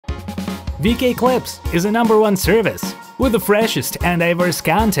VK Clips is a #1 service with the freshest and diverse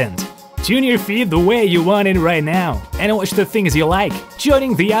content. Tune your feed the way you want it right now and watch the things you like,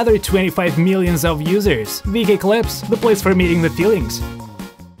 joining the other 25 millions of users. VK Clips, the place for meeting the feelings.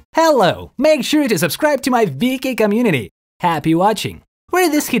 Hello! Make sure to subscribe to my VK community. Happy watching. Where is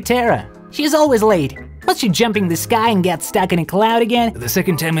this ХИТРАЯ? She's always late. Must she jumping the sky and get stuck in a cloud again? The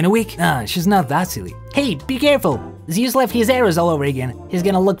second time in a week? Nah, she's not that silly. Hey, be careful! Zeus left his arrows all over again. He's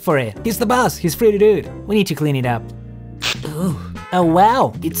gonna look for it. He's the boss, he's free to do it. We need to clean it up. Ooh. Oh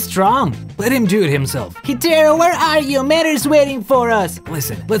wow, it's strong. Let him do it himself. ХИТРАЯ, where are you? Matter's waiting for us.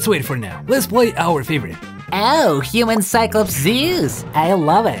 Listen, let's wait for now. Let's play our favorite. Oh, human Cyclops Zeus! I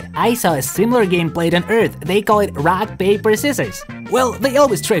love it. I saw a similar game played on Earth. They call it rock, paper, scissors. Well, they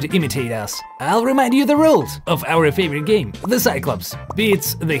always try to imitate us. I'll remind you the rules of our favorite game. The Cyclops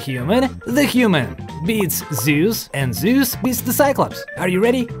beats the human beats Zeus, and Zeus beats the Cyclops. Are you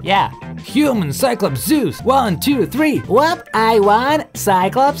ready? Yeah. Human, Cyclops, Zeus. 1, 2, 3. Whoop, I won,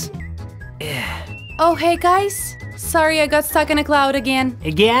 Cyclops. Oh, hey guys. Sorry, I got stuck in a cloud again.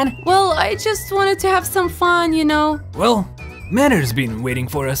 Again? Well, I just wanted to have some fun, you know. Well, Manner's been waiting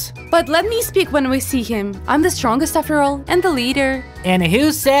for us. But let me speak when we see him. I'm the strongest after all, and the leader. And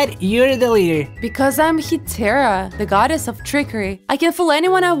who said you're the leader? Because I'm ХИТРАЯ, the goddess of trickery. I can fool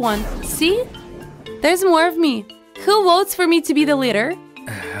anyone I want. See? There's more of me. Who votes for me to be the leader?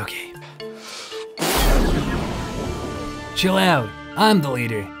 Okay. Chill out. I'm the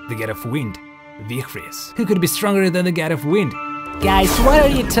leader, the god of wind. Vigfris. Who could be stronger than the god of wind? Guys, what are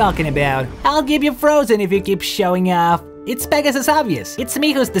you talking about? I'll give you frozen if you keep showing off. It's Pegasus obvious. It's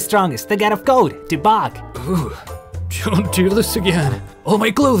me who's the strongest, the god of cold, the bog. Ooh, don't do this again. All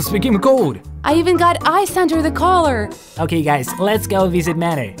my clothes became cold. I even got ice under the collar. Okay guys, let's go visit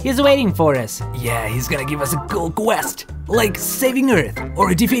Manner. He's waiting for us. Yeah, he's gonna give us a cool quest. Like saving Earth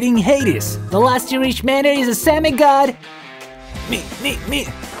or defeating Hades. The last to reach Manner is a semi-god. Me.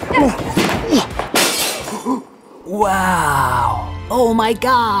 Wow! Oh my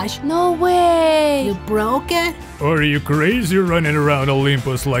gosh! No way! You broke it? Are you crazy running around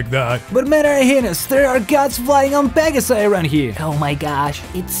Olympus like that? But Manner and Heinous, there are gods flying on Pegasi around here. Oh my gosh,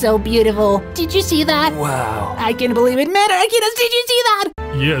 it's so beautiful. Did you see that? Wow. I can't believe it. Manner and Heinous, did you see that?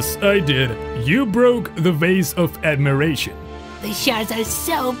 Yes, I did. You broke the vase of admiration. The shards are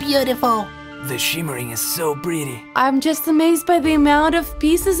so beautiful. The shimmering is so pretty. I'm just amazed by the amount of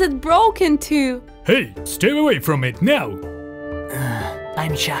pieces it broke into. Hey, stay away from it now!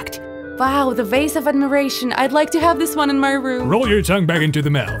 I'm shocked. Wow, the vase of admiration. I'd like to have this one in my room. Roll your tongue back into the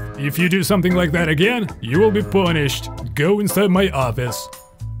mouth. If you do something like that again, you will be punished. Go inside my office.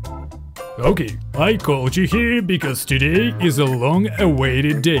 Okay, I called you here because today is a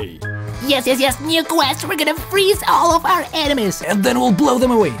long-awaited day. Yes, new quest. We're gonna freeze all of our enemies. And then we'll blow them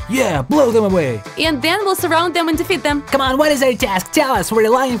away. Yeah, blow them away. And then we'll surround them and defeat them. Come on, what is our task? Tell us, we're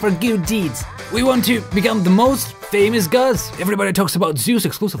relying for good deeds. We want to become the most famous gods. Everybody talks about Zeus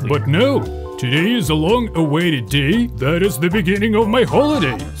exclusively. But no, today is a long-awaited day. That is the beginning of my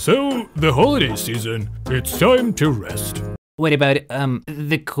holiday. So, the holiday season, it's time to rest. What about,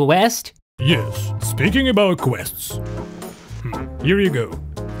 the quest? Yes, speaking about quests. Here you go.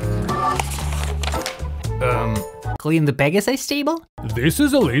 Clean the Pegasi stable? This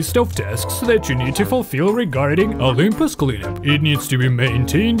is a list of tasks that you need to fulfill regarding Olympus cleanup. It needs to be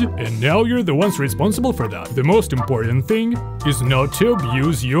maintained, and now you're the ones responsible for that. The most important thing is not to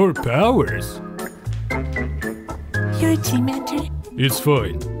abuse your powers. You're a team mentor? It's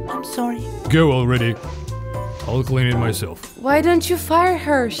fine. I'm sorry. Go already. I'll clean it myself. Why don't you fire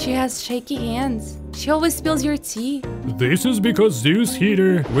her? She has shaky hands. She always spills your tea. This is because Zeus hit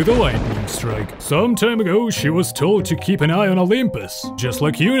her with a lightning strike. Some time ago, she was told to keep an eye on Olympus, just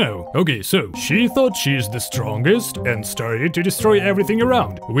like you know. Okay, so she thought she's the strongest and started to destroy everything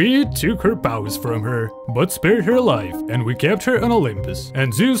around. We took her powers from her, but spared her life, and we kept her on Olympus.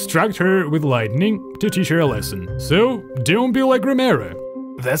 And Zeus struck her with lightning to teach her a lesson. So, don't be like Romero.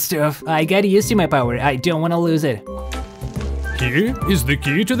 That's tough. I got used to my power. I don't want to lose it. Here is the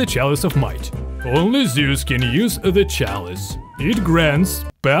key to the Chalice of Might. Only Zeus can use the chalice. It grants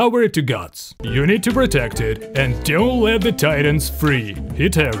power to gods. You need to protect it, and don't let the titans free.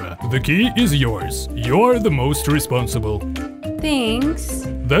 ХИТРАЯ, the key is yours. You're the most responsible. Thanks.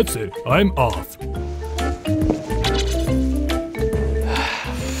 That's it, I'm off.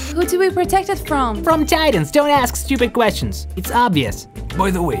 Who do we protect it from? From titans, don't ask stupid questions. It's obvious.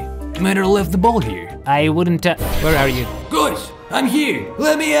 By the way, Manner left the ball here. I wouldn't where are you? Guys, I'm here!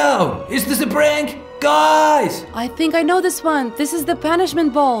 Let me out! Is this a prank? Guys! I think I know this one. This is the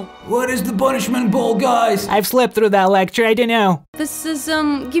punishment ball. What is the punishment ball, guys? I've slept through that lecture, I don't know. This is,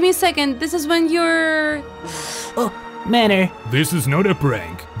 give me a second. This is when you're... Oh, manner. This is not a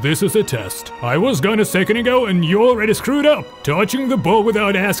prank. This is a test. I was gone a second ago and you already screwed up, touching the ball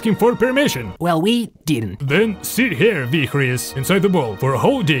without asking for permission. Well, we didn't. Then sit here, Vichris, inside the ball for a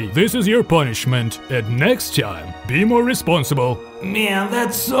whole day. This is your punishment. And next time, be more responsible. Man,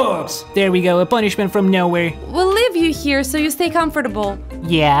 that sucks. There we go, a punishment from nowhere. We'll leave you here so you stay comfortable.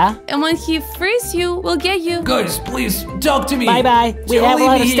 Yeah? And when he frees you, we'll get you. Guys, please, talk to me. Bye-bye. We Don't have a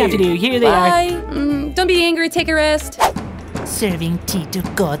leave lot me of stuff to here. do. Here they Bye. Don't be angry, take a rest. Serving tea to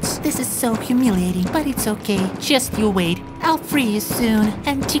gods. This is so humiliating, but it's okay. Just you wait. I'll free you soon.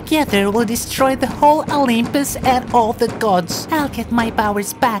 And together we'll destroy the whole Olympus and all the gods. I'll get my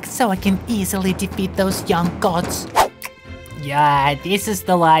powers back so I can easily defeat those young gods. Yeah, this is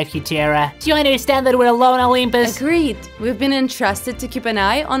the life, ХИТРАЯ. Do you understand that we're alone, Olympus? Agreed. We've been entrusted to keep an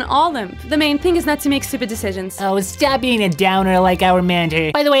eye on Olymp. The main thing is not to make stupid decisions. Oh, stop being a downer like our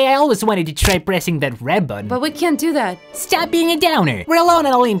mentor. By the way, I always wanted to try pressing that red button. But we can't do that. Stop being a downer. We're alone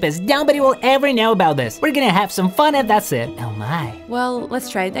on Olympus. Nobody will ever know about this. We're gonna have some fun and that's it. Oh my. Well,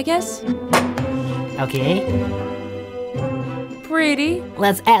 let's try it, I guess. Okay. Pretty.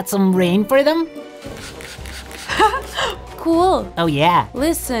 Let's add some rain for them. Cool. Oh yeah.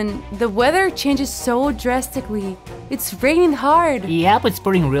 Listen, the weather changes so drastically. It's raining hard. Yep, it's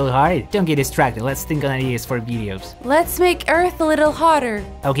pouring real hard. Don't get distracted. Let's think on ideas for videos. Let's make Earth a little hotter.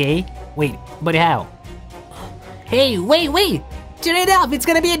 Okay. Wait, but how? Hey, wait! Turn it off. It's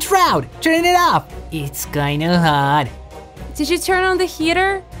gonna be a drought. Turn it off. It's kinda hot. Did you turn on the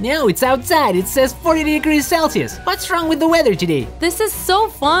heater? No, it's outside. It says 40 degrees Celsius. What's wrong with the weather today? This is so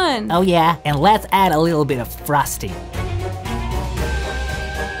fun. Oh yeah, and let's add a little bit of frosting.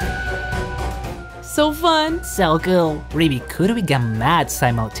 So fun. So cool. Really, could we get mad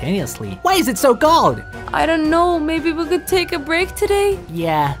simultaneously? Why is it so cold? I don't know, maybe we could take a break today?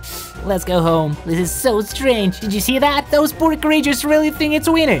 Yeah, let's go home. This is so strange. Did you see that? Those poor creatures really think it's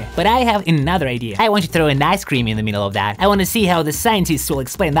winter. But I have another idea. I want to throw an ice cream in the middle of that. I want to see how the scientists will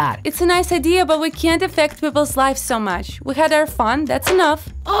explain that. It's a nice idea, but we can't affect people's lives so much. We had our fun, that's enough.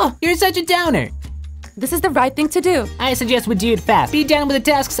 Oh, you're such a downer. This is the right thing to do. I suggest we do it fast. Be done with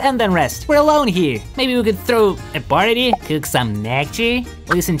the tasks and then rest. We're alone here. Maybe we could throw a party, cook some nectar,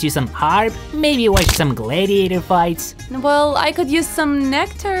 listen to some harp, maybe watch some gladiator fights. Well, I could use some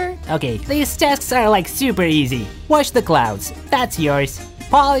nectar. Okay, these tasks are like super easy. Watch the clouds. That's yours.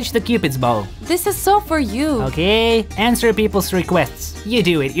 Polish the Cupid's bow. This is so for you. Okay, answer people's requests. You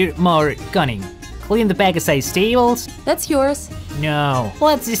do it, you're more cunning. Clean the Pegasus stables. That's yours. No,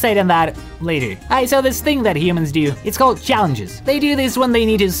 let's decide on that later. I saw this thing that humans do. It's called challenges. They do this when they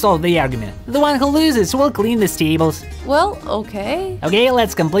need to solve the argument. The one who loses will clean the stables. Well, okay. Okay,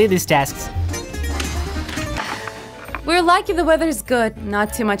 let's complete these tasks. We're lucky the weather's good.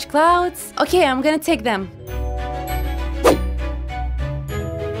 Not too much clouds. Okay, I'm gonna take them.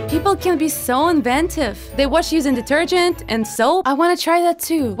 People can be so inventive. They wash using detergent and soap. I want to try that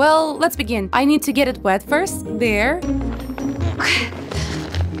too. Well, let's begin. I need to get it wet first. There.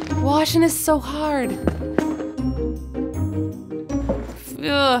 Washing is so hard.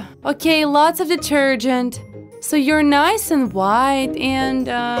 Ugh. Okay, lots of detergent. So you're nice and white and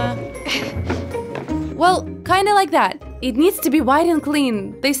well, kinda like that. It needs to be white and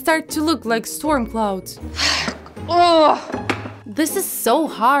clean. They start to look like storm clouds. Oh. This is so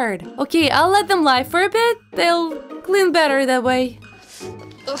hard. Okay, I'll let them lie for a bit. They'll clean better that way.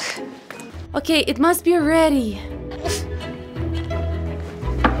 Ugh. Okay, it must be ready.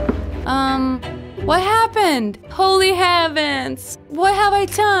 What happened? Holy heavens! What have I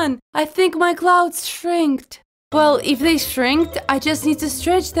done? I think my clouds shrinked. Well, if they shrinked, I just need to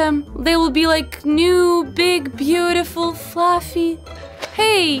stretch them. They will be like new, big, beautiful, fluffy.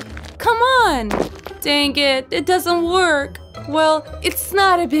 Hey, come on! Dang it, it doesn't work. Well, it's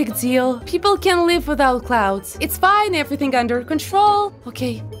not a big deal. People can live without clouds. It's fine, everything under control.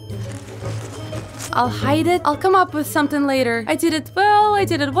 Okay. I'll hide it. I'll come up with something later. I did it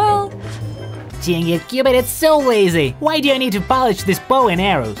well. Dang it, Cupid, it's so lazy. Why do I need to polish this bow and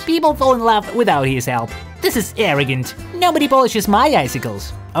arrows? People fall in love without his help. This is arrogant. Nobody polishes my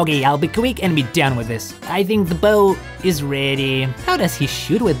icicles. Okay, I'll be quick and be done with this. I think the bow is ready. How does he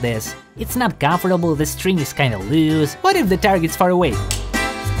shoot with this? It's not comfortable, the string is kinda loose. What if the target's far away?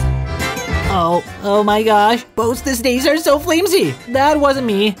 Oh my gosh, bows these days are so flimsy. That wasn't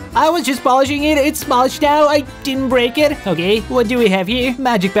me. I was just polishing it, it's polished now, I didn't break it. Okay, what do we have here?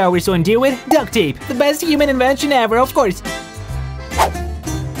 Magic powers to undo it. Duct tape, the best human invention ever, of course.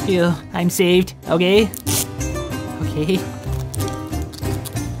 Phew, I'm saved. Okay. Okay.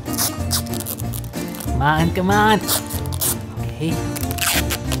 Come on, come on. Okay.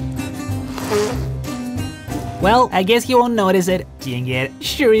 Well, I guess he won't notice it. Dang it.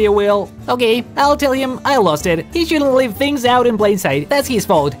 Sure he will. Okay, I'll tell him I lost it. He shouldn't leave things out in plain sight. That's his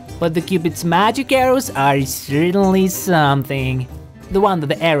fault. But the Cupid's magic arrows are certainly something. The one that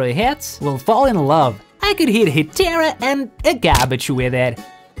the arrow hits will fall in love. I could hit ХИТРАЯ and a cabbage with it.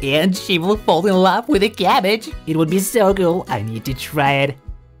 And she will fall in love with a cabbage. It would be so cool. I need to try it.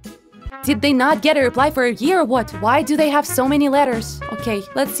 Did they not get a reply for a year or what? Why do they have so many letters? Okay,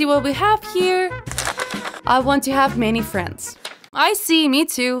 let's see what we have here. I want to have many friends. I see, me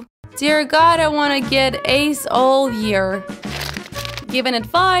too. Dear God, I want to get A's all year. Give an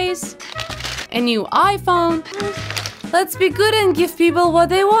advice. A new iPhone. Let's be good and give people what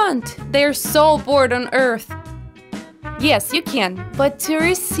they want. They're so bored on Earth. Yes, you can. But to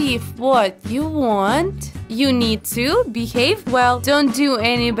receive what you want, you need to behave well. Don't do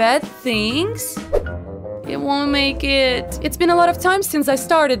any bad things. It won't make it. It's been a lot of time since I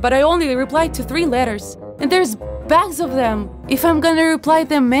started, but I only replied to 3 letters. And there's bags of them. If I'm gonna reply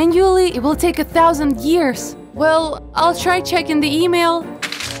them manually, it will take 1,000 years. Well, I'll try checking the email.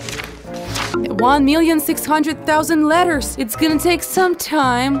 1,600,000 letters. It's gonna take some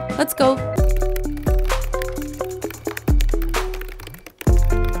time. Let's go.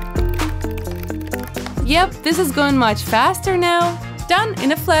 Yep, this is going much faster now. Done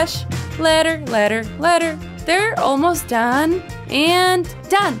in a flash. Letter, letter, letter. They're almost done. And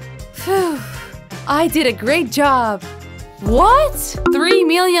done. Phew. I did a great job. What? 3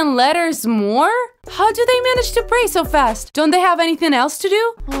 million letters more? How do they manage to pray so fast? Don't they have anything else to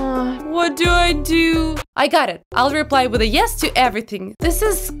do? What do I do? I got it. I'll reply with a yes to everything. This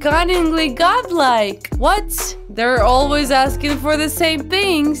is stunningly godlike. What? They're always asking for the same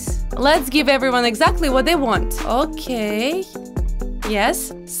things. Let's give everyone exactly what they want. Okay.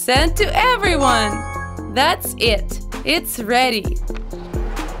 Yes, send to everyone. That's it. It's ready.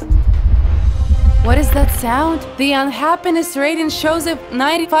 What is that sound? The unhappiness rating shows a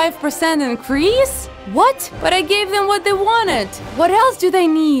 95% increase? What? But I gave them what they wanted. What else do they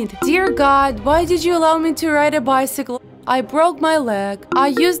need? Dear God, why did you allow me to ride a bicycle? I broke my leg. I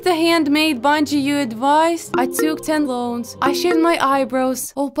used the handmade bungee you advised. I took 10 loans. I shaved my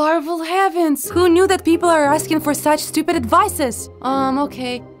eyebrows. Oh, powerful heavens. Who knew that people are asking for such stupid advices?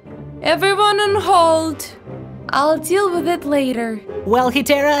 Okay. Everyone on hold. I'll deal with it later. Well,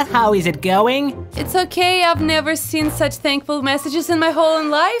 ХИТРАЯ, how is it going? It's okay, I've never seen such thankful messages in my whole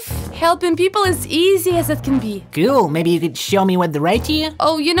life. Helping people is easy as it can be. Cool, maybe you could show me what they write to you?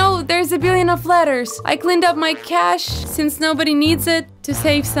 Oh, you know, there's a billion of letters. I cleaned up my cash, since nobody needs it, to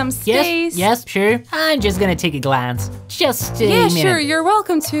save some space. Yes, sure. I'm just gonna take a glance. Just a Yeah, minute. sure, you're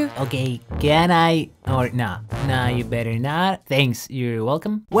welcome to. Okay, can I? Or nah, you better not. Thanks, you're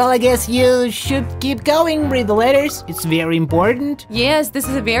welcome. Well, I guess you should keep going, read the letters. It's very important. Yes, this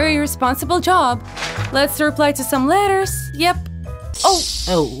is a very responsible job. Let's reply to some letters. Yep.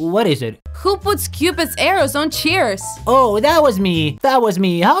 Oh, what is it? Who puts Cupid's arrows on chairs? Oh, that was me.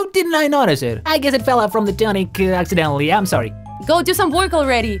 How didn't I notice it? I guess it fell out from the tunic accidentally. I'm sorry. Go do some work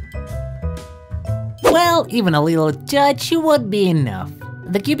already. Well, even a little touch would be enough.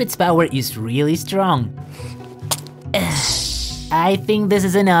 The Cupid's power is really strong. I think this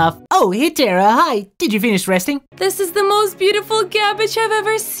is enough. Oh, ХИТРАЯ, hi. Did you finish resting? This is the most beautiful cabbage I've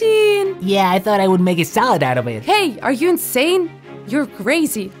ever seen. Yeah, I thought I would make a salad out of it. Hey, are you insane? You're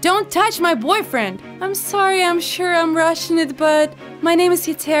crazy. Don't touch my boyfriend. I'm sorry, I'm sure I'm rushing it, but my name is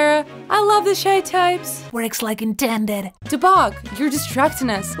ХИТРАЯ. I love the shy types. Works like intended. Debug, you're distracting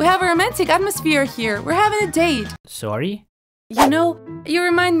us. We have a romantic atmosphere here. We're having a date. Sorry? You know, you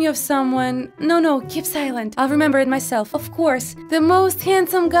remind me of someone. No, keep silent. I'll remember it myself. Of course, the most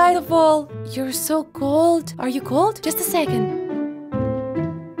handsome guy of all. You're so cold. Are you cold? Just a second.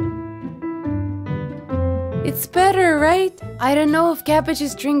 It's better, right? I don't know if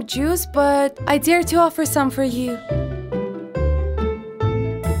cabbages drink juice, but I dare to offer some for you.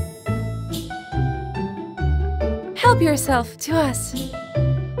 Help yourself to us.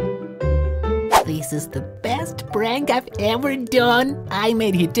 This is the best prank I've ever done. I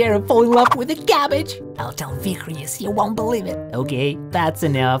made ХИТРАЯ fall in love with a cabbage. I'll tell Vichrius, you won't believe it. Okay, that's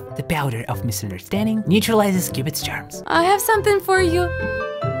enough. The powder of misunderstanding neutralizes Cupid's charms. I have something for you.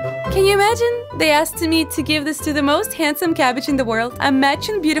 Can you imagine? They asked me to give this to the most handsome cabbage in the world, a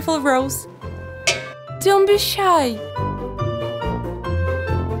matching beautiful rose. Don't be shy.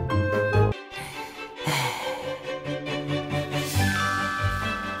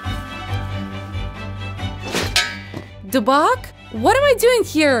 Debug? What am I doing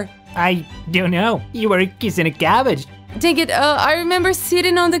here? I don't know. You were kissing a cabbage. Dang it, I remember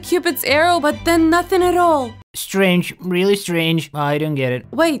sitting on the Cupid's arrow, but then nothing at all. Strange, really strange. I don't get it.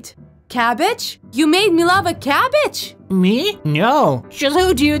 Wait, cabbage? You made me love a cabbage? Me? No. Just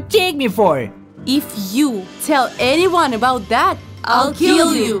who do you take me for? If you tell anyone about that, I'll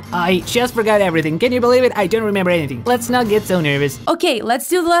kill you. I just forgot everything. Can you believe it? I don't remember anything. Let's not get so nervous. Okay, let's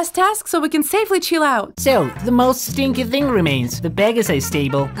do the last task so we can safely chill out. So, the most stinky thing remains. The Pegasi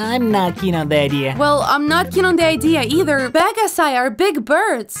stable. I'm not keen on the idea. Well, I'm not keen on the idea either. Pegasi are big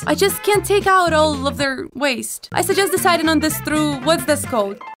birds. I just can't take out all of their waste. I suggest deciding on this through, what's this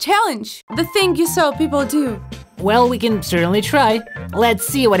called? Challenge. The thing you saw people do. Well, we can certainly try. Let's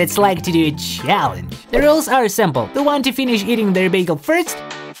see what it's like to do a challenge. The rules are simple. The one to finish eating their bagel first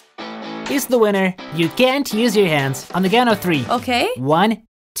is the winner. You can't use your hands. On the count of 3. Okay. 1,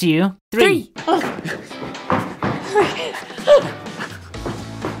 2, 3.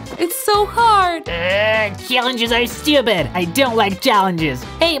 It's so hard. Challenges are stupid. I don't like challenges.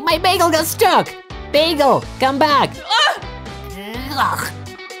 Hey, my bagel got stuck. Bagel, come back. Ugh.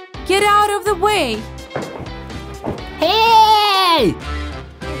 Get out of the way. Hey!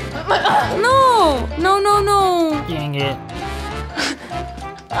 No, no, no, no. Dang it.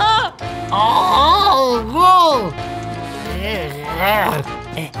 Oh,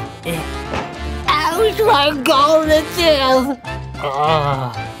 ouch, my golden teeth.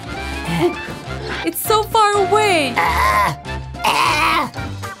 It's so far away.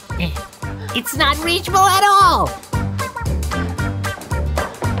 It's not reachable at all.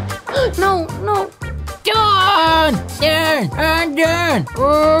 No, no. Turn!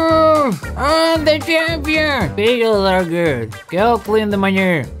 I'm the champion! Bagels are good. Go clean the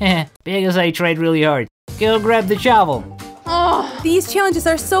manure. Because I tried really hard. Go grab the shovel. Oh, these challenges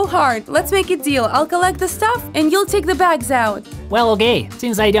are so hard. Let's make a deal. I'll collect the stuff and you'll take the bags out. Well, okay.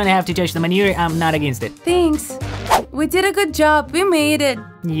 Since I don't have to touch the manure, I'm not against it. Thanks. We did a good job. We made it.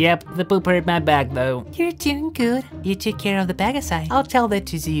 Yep, the poop hurt my back though. You're doing good. You took care of the Pegasi. I'll tell that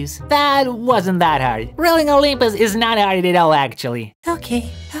to Zeus. That wasn't that hard. Ruling Olympus is not hard at all, actually.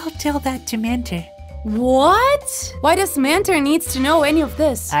 Okay, I'll tell that to Mentor. What? Why does Mentor needs to know any of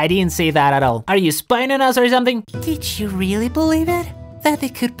this? I didn't say that at all. Are you spying on us or something? Did you really believe it? That they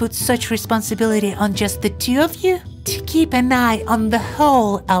could put such responsibility on just the 2 of you? To keep an eye on the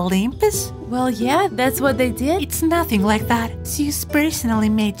whole Olympus? Well, yeah, that's what they did. It's nothing like that. Zeus personally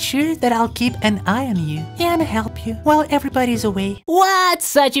made sure that I'll keep an eye on you and help you while everybody's away. What?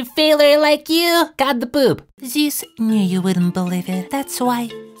 Such a failure like you? Got the poop. Zeus knew you wouldn't believe it. That's why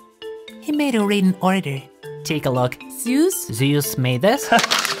he made a written order. Take a look. Zeus? Zeus made this?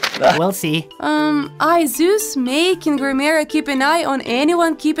 We'll see. I, Zeus, may King Grimera keep an eye on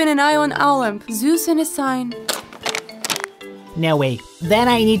anyone keeping an eye on Olymp. Zeus and his sign. No way. Then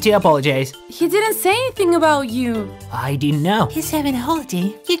I need to apologize. He didn't say anything about you. I didn't know. He's having a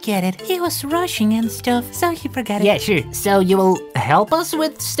holiday. You get it. He was rushing and stuff, so he forgot it. Yeah, sure. So you will help us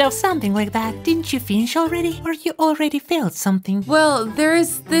with stuff? Something like that. Didn't you finish already? Or you already failed something? Well, there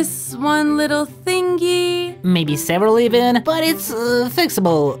is this one little thingy. Maybe several even, but it's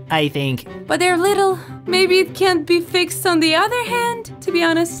fixable, I think. But they're little. Maybe it can't be fixed on the other hand, to be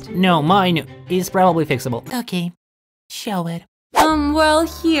honest. No, mine is probably fixable. Okay, show it. Well,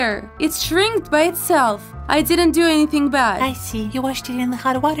 here. It's shrinked by itself. I didn't do anything bad. I see. You washed it in the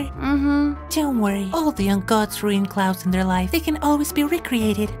hot water. Mm-hmm. Don't worry. All the young gods ruin clouds in their life. They can always be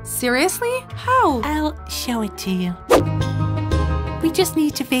recreated. Seriously? How? I'll show it to you. We just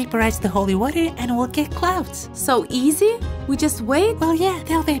need to vaporize the holy water and we'll get clouds. So easy? We just wait? Well, yeah,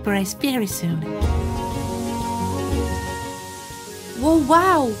 they'll vaporize very soon. Whoa,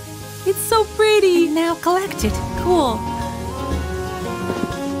 wow. It's so pretty. And now collect it. Cool.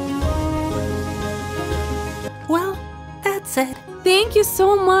 Well, that's it. Thank you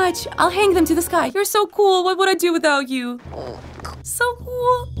so much. I'll hang them to the sky. You're so cool. What would I do without you? So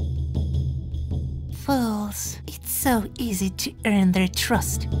cool. Fools. It's so easy to earn their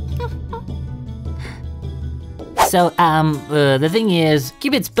trust. So, the thing is,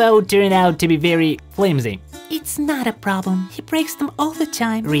 Cupid's bow turned out to be very flimsy. It's not a problem. He breaks them all the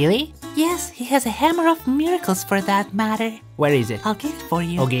time. Really? Yes, he has a hammer of miracles for that matter. Where is it? I'll get it for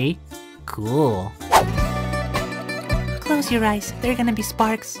you. Okay. Cool. Close your eyes. They're gonna be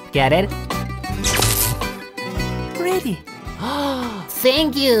sparks. Get it? Ready.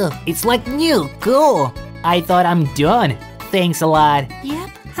 Thank you! It's like new. Cool. I thought I'm done. Thanks a lot. Yep,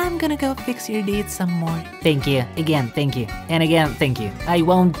 I'm gonna go fix your deed some more. Thank you. Again, thank you. And again, thank you. I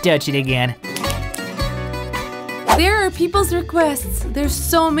won't touch it again. There are people's requests. There's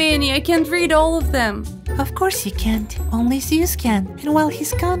so many, I can't read all of them. Of course you can't. Only Zeus can. And while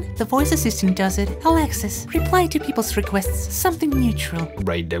he's gone, the voice assistant does it. Alexis, reply to people's requests. Something neutral.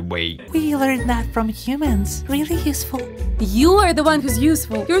 Right away. We learned that from humans. Really useful. You are the one who's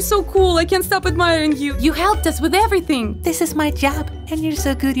useful. You're so cool, I can't stop admiring you. You helped us with everything. This is my job, and you're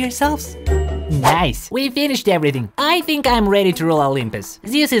so good yourselves. Nice. We finished everything. I think I'm ready to rule Olympus.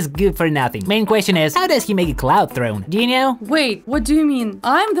 Zeus is good for nothing. Main question is, how does he make a cloud throne? Do you know? Wait, what do you mean?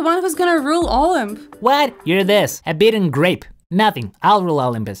 I'm the one who's gonna rule Olymp. What? You're this, a beaten grape. Nothing. I'll rule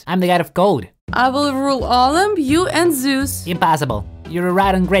Olympus. I'm the god of cold. I will rule Olymp, you and Zeus. Impossible. You're a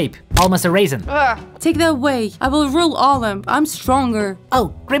rotten grape. Almost a raisin. Take that away. I will rule Olymp. I'm stronger.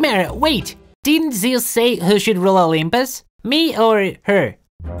 Oh, Grimera, wait. Didn't Zeus say who should rule Olympus? Me or her?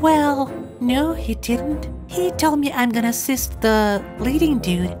 Well, no, he didn't. He told me I'm gonna assist the leading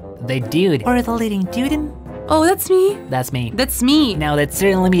dude. The dude. Or the leading dudin. Oh, that's me. That's me. That's me. Now that's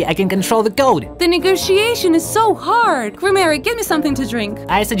certainly me. I can control the code. The negotiation is so hard. Grimera, get me something to drink.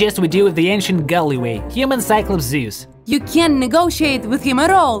 I suggest we do it the ancient gully way. Human Cyclops Zeus. You can't negotiate with him at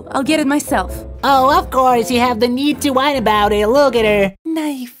all. I'll get it myself. Oh, of course, you have the need to whine about it. Look at her.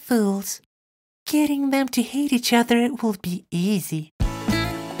 Naive fools. Getting them to hate each other will be easy.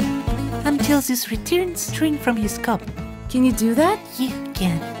 Until Zeus returns, drink from his cup. Can you do that? You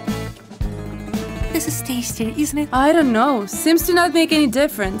can. This is tastier, isn't it? I don't know. Seems to not make any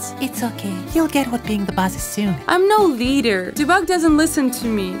difference. It's okay. You'll get what being the boss is soon. I'm no leader. Dubak doesn't listen to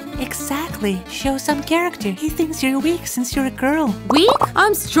me. Exactly. Show some character. He thinks you're weak since you're a girl. Weak?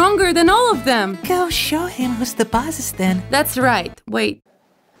 I'm stronger than all of them. Go show him who's the boss then. That's right. Wait.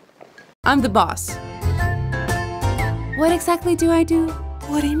 I'm the boss. What exactly do I do?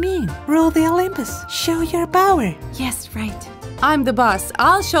 What do you mean? Rule the Olympus. Show your power. Yes, right. I'm the boss.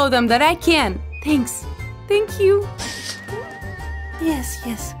 I'll show them that I can. Thanks. Thank you.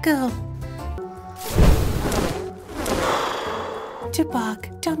 Yes, go.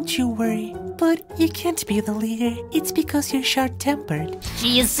 Tubak, don't you worry. But you can't be the leader. It's because you're short-tempered.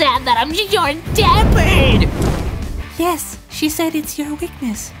 She said that I'm short-tempered! Yes, she said it's your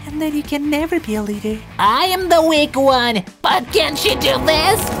weakness, and that you can never be a leader. I am the weak one, but can she do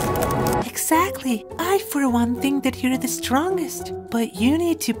this? Exactly. I, for one, think that you're the strongest, but you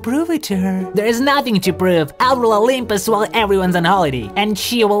need to prove it to her. There's nothing to prove. I'll rule Olympus while everyone's on holiday, and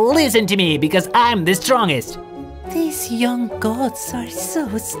she will listen to me because I'm the strongest. These young gods are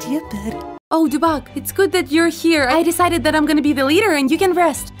so stupid. Oh, Dubak, it's good that you're here. I decided that I'm gonna be the leader and you can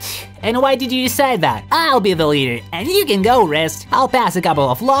rest. And why did you decide that? I'll be the leader, and you can go rest. I'll pass a couple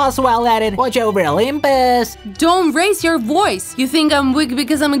of laws while at it. Watch over Olympus. Don't raise your voice. You think I'm weak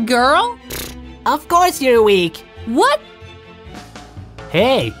because I'm a girl? Of course you're weak. What?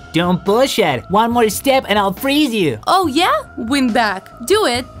 Hey, don't push it. One more step and I'll freeze you. Oh yeah? Win back. Do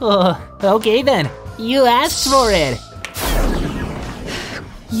it. Okay then. You asked for it.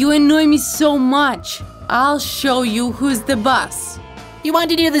 You annoy me so much. I'll show you who's the boss. You want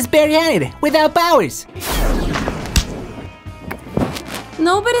to do this barehanded, without powers.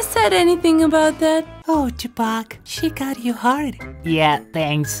 Nobody said anything about that. Oh, Tubak, she got you hard. Yeah,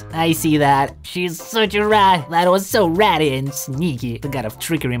 thanks. I see that. She's such a rat. That was so ratty and sneaky. The god of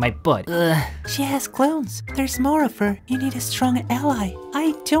trickery in my butt. She has clones. There's more of her. You need a strong ally.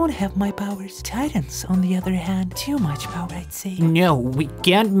 I don't have my powers. Titans, on the other hand, too much power, I'd say. No, we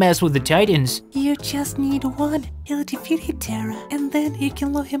can't mess with the Titans. You just need one. He'll defeat ХИТРАЯ, and then you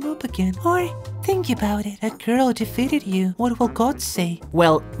can lock him up again. Or, think about it. A girl defeated you. What will God say?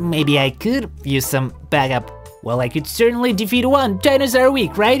 Well, maybe I could use some backup. Well, I could certainly defeat one. Titans are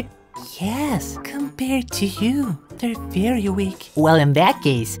weak, right? Yes, compared to you, they're very weak. Well, in that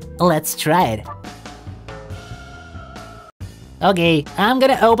case, let's try it. Okay, I'm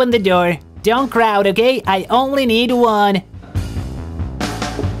gonna open the door. Don't crowd, okay? I only need one.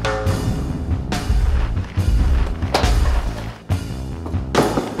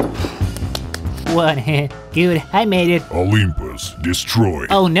 One. Good, I made it. Olympus, destroy.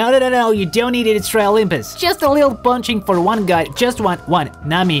 Oh, no, you don't need to destroy Olympus. Just a little punching for one god, just one,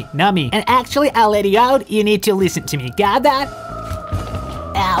 not me. And actually, I'll let you out, you need to listen to me, got that?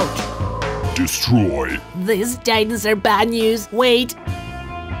 Ouch. Destroy. These Titans are bad news, wait.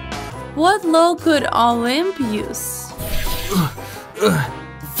 What law could Olymp use?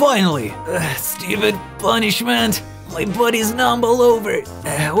 Finally! Stupid punishment! My body's numb all over.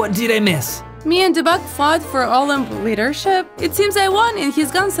 What did I miss? Me and Dubak fought for Olymp leadership. It seems I won and he's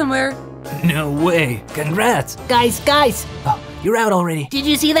gone somewhere. No way. Congrats. Guys, you're out already. Did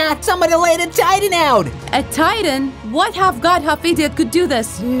you see that? Somebody laid a titan out! A titan? What half-god, half-idiot could do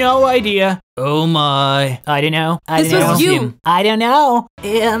this? No idea. Oh my. I don't know. This was you. I don't know.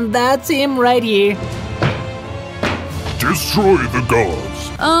 And that's him right here. Destroy the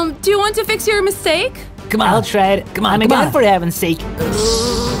gods. Do you want to fix your mistake? Come on. I'll try it. Come on, I'm a come god on. for heaven's sake.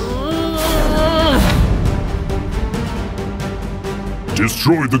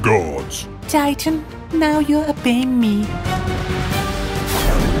 Destroy the gods. Titan, now you're obeying me.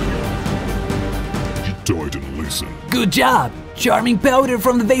 Titan, listen. Good job. Charming powder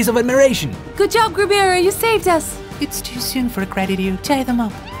from the vase of admiration. Good job, Grubera, you saved us. It's too soon for gratitude. Tie them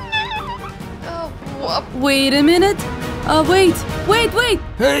up. Wait a minute. Wait.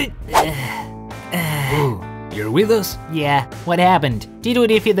 Hey. Ooh, you're with us? Yeah, what happened? Did we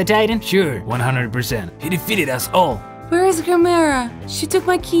defeat the Titan? Sure, 100%. He defeated us all. Where is Grumera? She took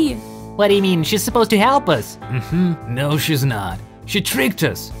my key. What do you mean? She's supposed to help us. No, she's not. She tricked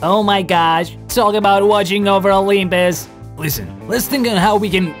us. Oh my gosh, talk about watching over Olympus. Listen, let's think on how we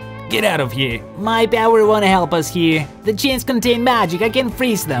can get out of here. My power won't help us here. The chains contain magic, I can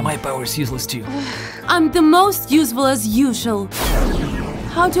freeze them. My power's useless too. I'm the most useful as usual.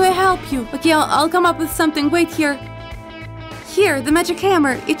 How do I help you? Okay, I'll come up with something. Wait here. Here, the magic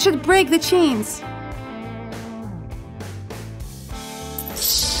hammer. It should break the chains.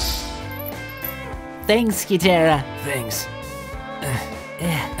 Thanks, Kitara. Thanks.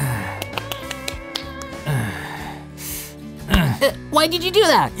 Why did you do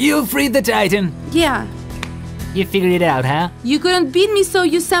that? You freed the Titan. Yeah. You figured it out, huh? You couldn't beat me, so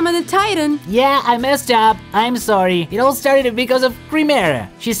you summoned a titan. Yeah, I messed up. I'm sorry. It all started because of Chimera.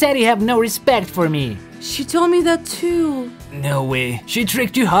 She said you have no respect for me. She told me that too. No way. She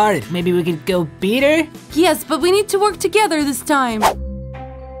tricked you hard. Maybe we could go beat her? Yes, but we need to work together this time.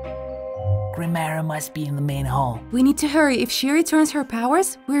 Chimera must be in the main hall. We need to hurry. If she returns her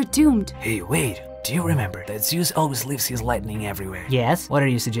powers, we're doomed. Hey, wait. Do you remember that Zeus always leaves his lightning everywhere? Yes? What are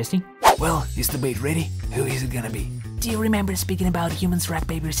you suggesting? Well, is the bait ready? Who is it gonna be? Do you remember speaking about humans rock,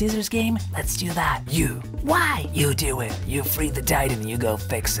 paper, scissors game? Let's do that. You. Why? You do it. You freed the Titan, you go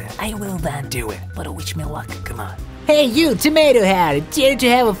fix it. I will then. Do it. But wish me luck. Come on. Hey you, Tomato Head! Dare to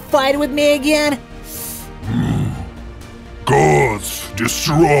have a fight with me again? Gods,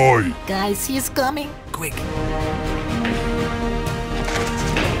 destroy. Guys, he's coming. Quick.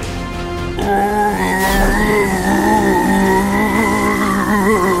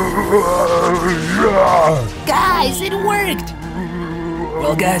 Guys, it worked!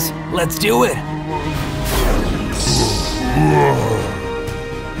 Well, guys, let's do it.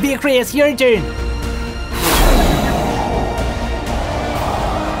 Chris, your turn!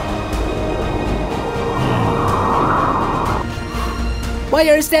 Why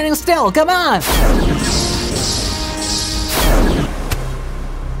are you standing still? Come on!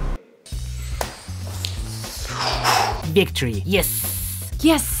 Victory. Yes!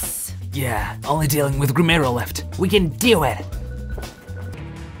 Yes! Yeah, only dealing with Grumero left. We can do it!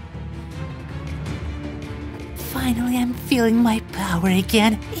 Finally, I'm feeling my power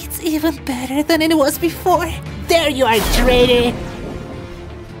again. It's even better than it was before. There you are, traitor!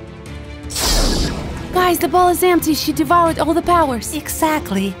 Guys, the ball is empty. She devoured all the powers.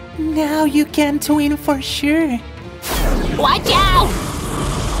 Exactly. Now you can't win for sure. Watch out!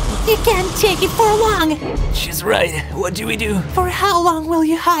 You can't take it for long. She's right. What do we do? For how long will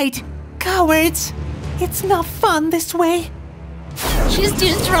you hide? Cowards! It's not fun this way. She's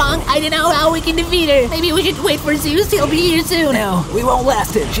too strong. I don't know how we can defeat her. Maybe we should wait for Zeus. He'll be here soon. No, we won't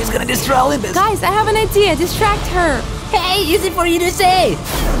last it. She's gonna destroy Olympus. Guys, I have an idea. Distract her. Hey, easy for you to say.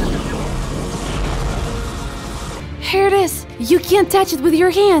 Here it is. You can't touch it with your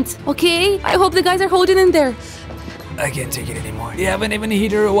hands, okay? I hope the guys are holding in there. I can't take it anymore. You haven't even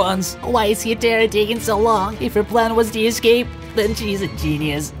hit her once. Why is Hitara taking so long? If her plan was to escape, then she's a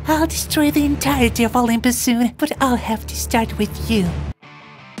genius. I'll destroy the entirety of Olympus soon, but I'll have to start with you.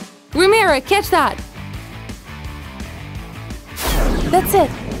 Rumira, catch that. That's it.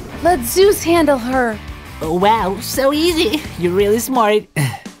 Let Zeus handle her. Oh wow, so easy. You're really smart.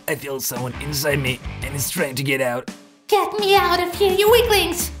 I feel someone inside me and it's trying to get out. Get me out of here, you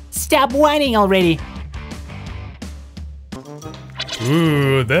weaklings. Stop whining already.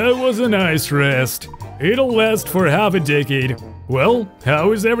 Ooh, that was a nice rest. It'll last for half a decade. Well,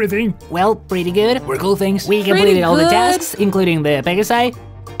 how is everything? Well, pretty good. We're cool things. We completed all the good. tasks, including the Pegasi.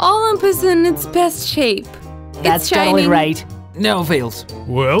 Olympus in its best shape. That's It's totally shining. right. No fails.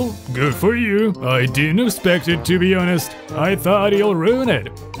 Well, good for you. I didn't expect it, to be honest. I thought he'll ruin it.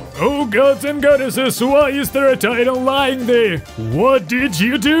 Oh gods and goddesses, why is there a titan lying there? What did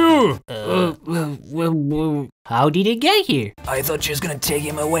you do? How did it get here? I thought she was gonna take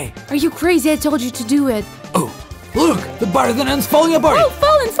him away. Are you crazy? I told you to do it. Oh, look! The Barthenon's falling apart! Oh,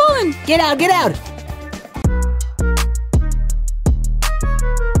 fallen! Get out, get out!